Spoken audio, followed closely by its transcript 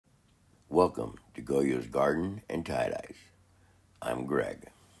Welcome to Goyo's Garden and Tie-Dyes. I'm Greg.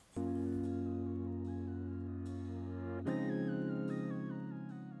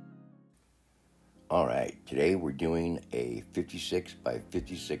 Alright, today we're doing a 56 by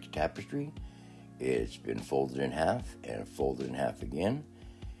 56 tapestry. It's been folded in half and folded in half again.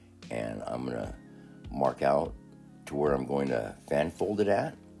 And I'm going to mark out to where I'm going to fan fold it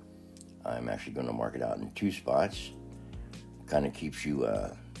at. I'm actually going to mark it out in two spots. Kind of keeps you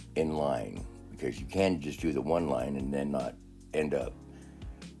in line, because you can just do the one line and then not end up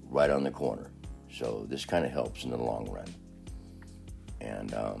right on the corner. So this kind of helps in the long run.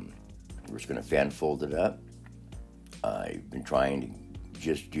 And we're just going to fan fold it up. I've been trying to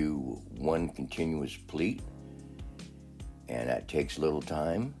just do one continuous pleat, and that takes a little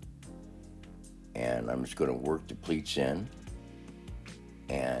time. And I'm just going to work the pleats in,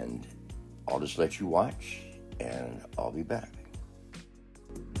 and I'll just let you watch, and I'll be back.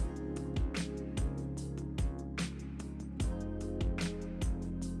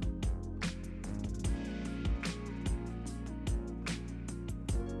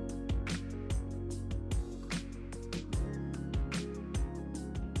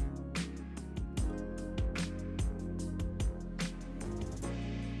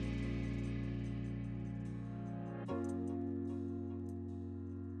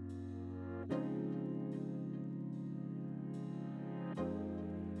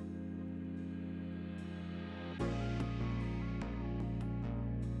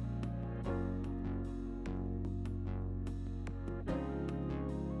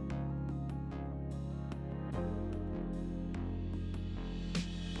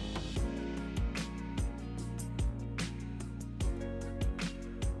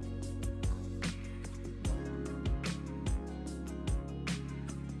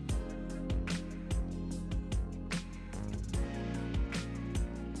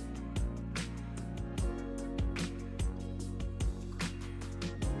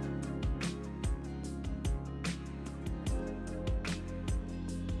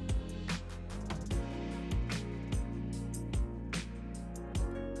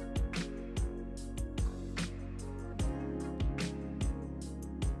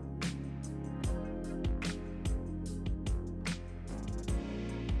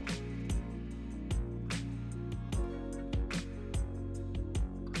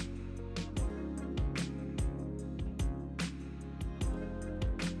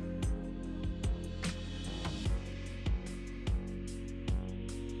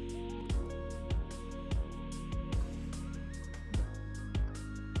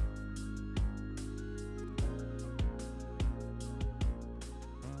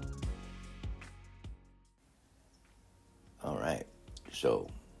 All right, so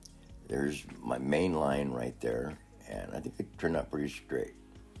there's my main line right there, and I think it turned out pretty straight.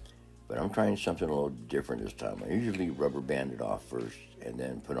 But I'm trying something a little different this time. I usually rubber band it off first and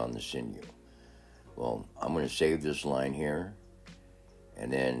then put on the sinew. Well, I'm going to save this line here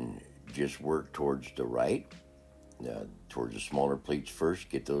and then just work towards the right, towards the smaller pleats first,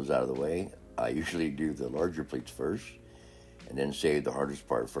 get those out of the way. I usually do the larger pleats first and then save the hardest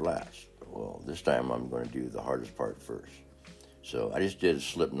part for last. Well, this time I'm going to do the hardest part first. So I just did a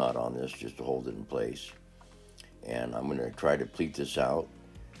slip knot on this just to hold it in place. And I'm going to try to pleat this out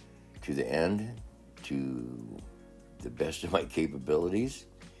to the end to the best of my capabilities.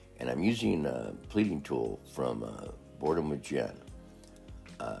 And I'm using a pleating tool from Boredom with Jen.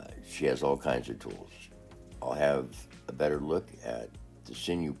 She has all kinds of tools. I'll have a better look at the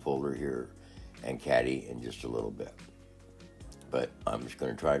sinew puller here and caddy in just a little bit. But I'm just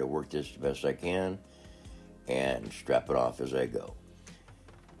going to try to work this the best I can and strap it off as I go.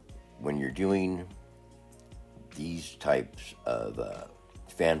 When you're doing these types of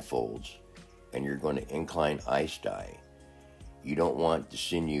fan folds and you're going to incline ice dye, you don't want the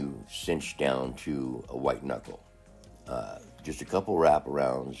sinew cinched down to a white knuckle. Just a couple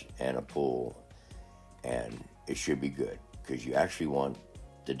wraparounds and a pull, and it should be good, because you actually want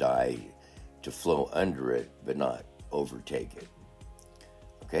the dye to flow under it but not overtake it.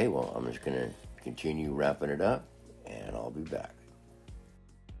 Okay, well, I'm just going to continue wrapping it up, and I'll be back.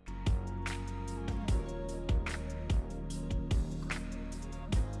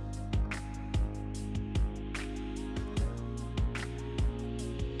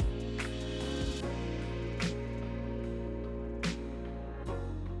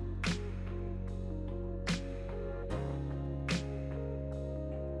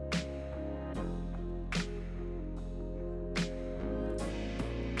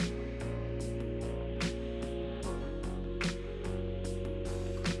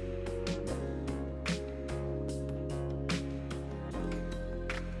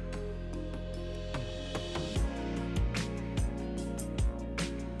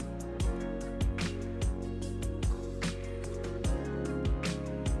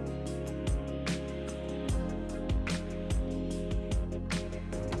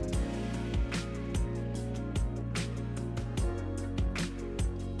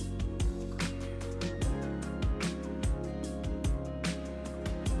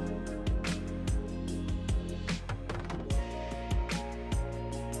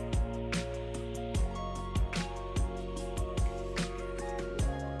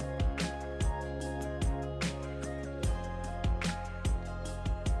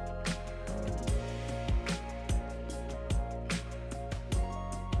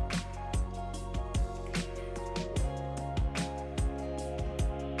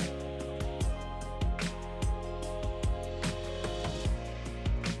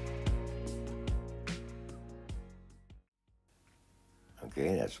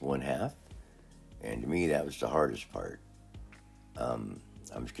 Okay, that's one half. And to me, that was the hardest part. I'm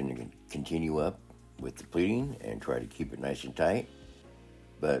just going to continue up with the pleating and try to keep it nice and tight.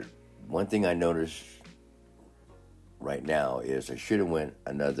 But one thing I noticed right now is I should have went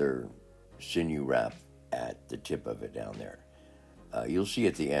another sinew wrap at the tip of it down there. You'll see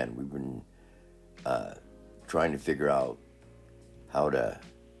at the end, we've been trying to figure out how to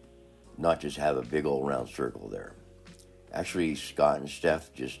not just have a big old round circle there. Actually, Scott and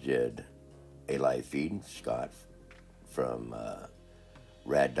Steph just did a live feed. Scott from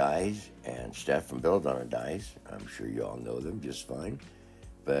Rad Dyes and Steph from Belladonna Dyes. I'm sure you all know them just fine.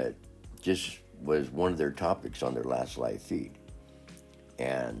 But just was one of their topics on their last live feed.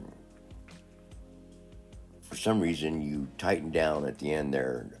 And for some reason, you tighten down at the end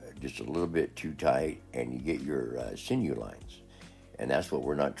there just a little bit too tight, and you get your sinew lines. And that's what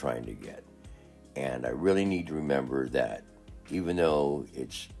we're not trying to get. And I really need to remember that even though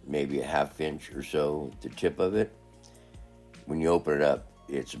it's maybe a ½ inch or so, the tip of it, when you open it up,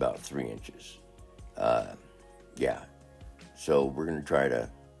 it's about 3 inches. Yeah. So we're going to try to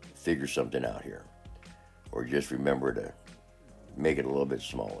figure something out here. Or just remember to make it a little bit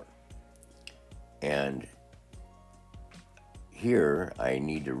smaller. And here I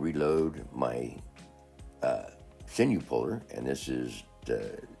need to reload my sinew puller, and this is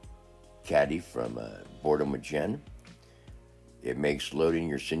the Caddy from Boredom with Jen. It makes loading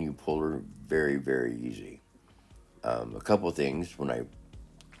your sinew puller very, very easy. A couple of things. When I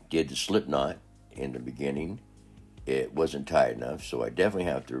did the slip knot in the beginning, it wasn't tight enough, so I definitely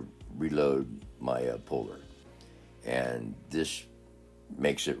have to reload my puller. And this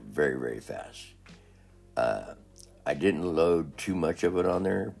makes it very, very fast. I didn't load too much of it on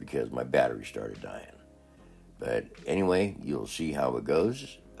there because my battery started dying. But anyway, you'll see how it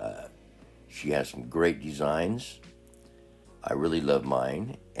goes. She has some great designs. I really love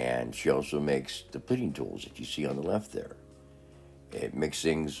mine. And she also makes the pleating tools that you see on the left there. It makes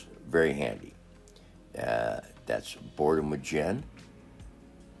things very handy. That's Boredom with Jen.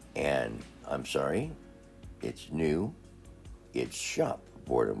 And I'm sorry, it's new. It's Shop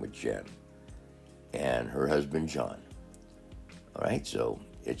Boredom with Jen and her husband, John. All right, so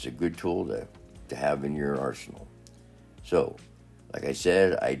it's a good tool to have in your arsenal. So, like I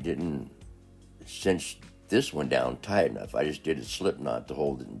said, I didn't cinch this one down tight enough. I just did a slip knot to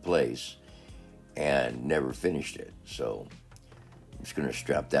hold it in place and never finished it. So, I'm just going to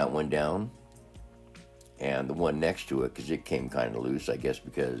strap that one down. And the one next to it, because it came kind of loose, I guess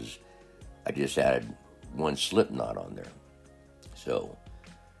because I just added one slip knot on there. So,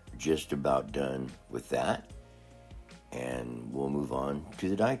 just about done with that. And we'll move on to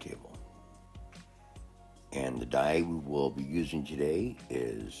the dye table. And the dye we will be using today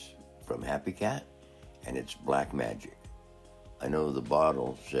is from Happy Cat, and it's Black Magic. I know the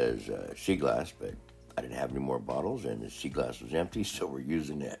bottle says sea glass, but I didn't have any more bottles, and the sea glass was empty, so we're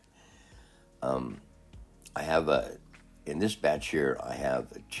using it. I have in this batch here, I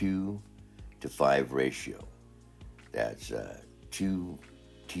have a 2:5 ratio. That's 2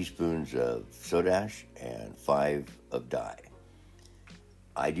 teaspoons of soda ash and 5 of dye.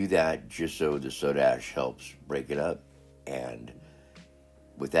 I do that just so the soda ash helps break it up, and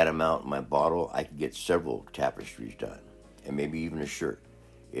with that amount in my bottle, I can get several tapestries done, and maybe even a shirt.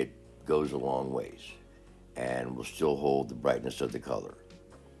 It goes a long ways, and will still hold the brightness of the color.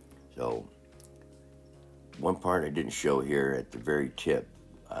 So, one part I didn't show here at the very tip,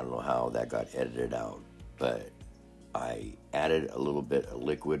 I don't know how that got edited out, but I added a little bit of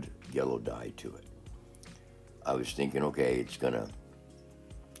liquid yellow dye to it. I was thinking, okay, it's gonna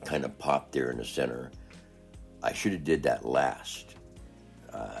kind of pop there in the center. I should have did that last.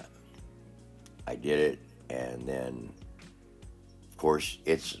 I did it, and then, of course,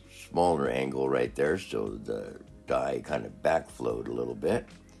 it's a smaller angle right there, so the dye kind of backflowed a little bit.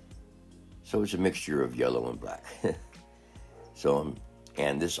 So it's a mixture of yellow and black. So,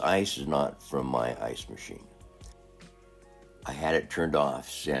 and this ice is not from my ice machine. I had it turned off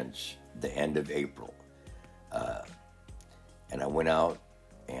since the end of April. And I went out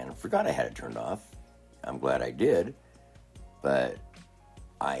and forgot I had it turned off. I'm glad I did. But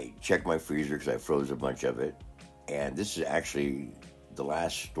I checked my freezer because I froze a bunch of it. And this is actually the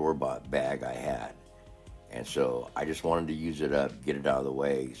last store-bought bag I had. And so I just wanted to use it up, get it out of the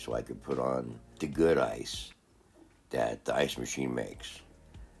way so I could put on the good ice that the ice machine makes.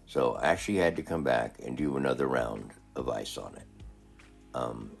 So I actually had to come back and do another round of ice on it.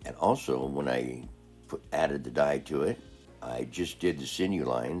 And also, when I added the dye to it, I just did the sinew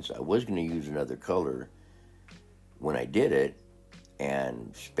lines. I was going to use another color when I did it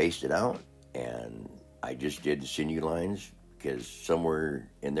and spaced it out. And I just did the sinew lines because somewhere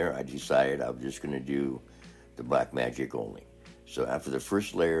in there I decided I was just going to do the black magic only. So after the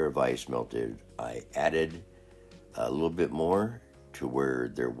first layer of ice melted, I added a little bit more to where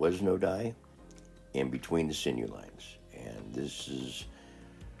there was no dye in between the sinew lines. And this is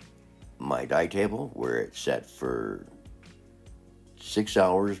my dye table where it's set for 6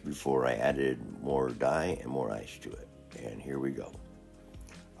 hours before I added more dye and more ice to it. And here we go.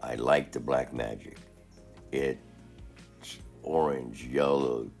 I like the black magic. It's orange,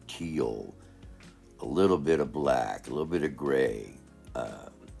 yellow, teal, a little bit of black, a little bit of gray,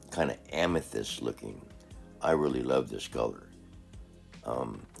 kind of amethyst looking. I really love this color.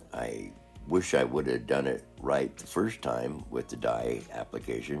 I wish I would have done it right the first time with the dye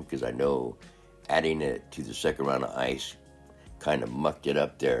application, because I know adding it to the second round of ice kind of mucked it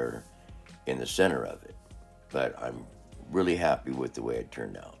up there in the center of it. But I'm really happy with the way it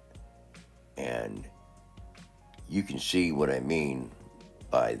turned out. And you can see what I mean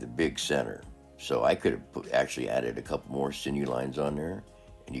by the big center. So I could have actually added a couple more sinew lines on there,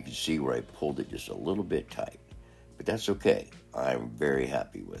 and you can see where I pulled it just a little bit tight. But that's okay. I'm very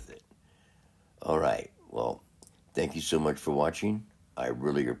happy with it. All right. Well, thank you so much for watching. I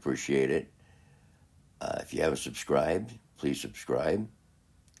really appreciate it. If you haven't subscribed, please subscribe.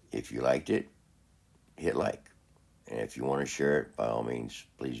 If you liked it, hit like. And if you want to share it, by all means,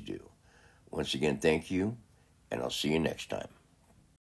 please do. Once again, thank you, and I'll see you next time.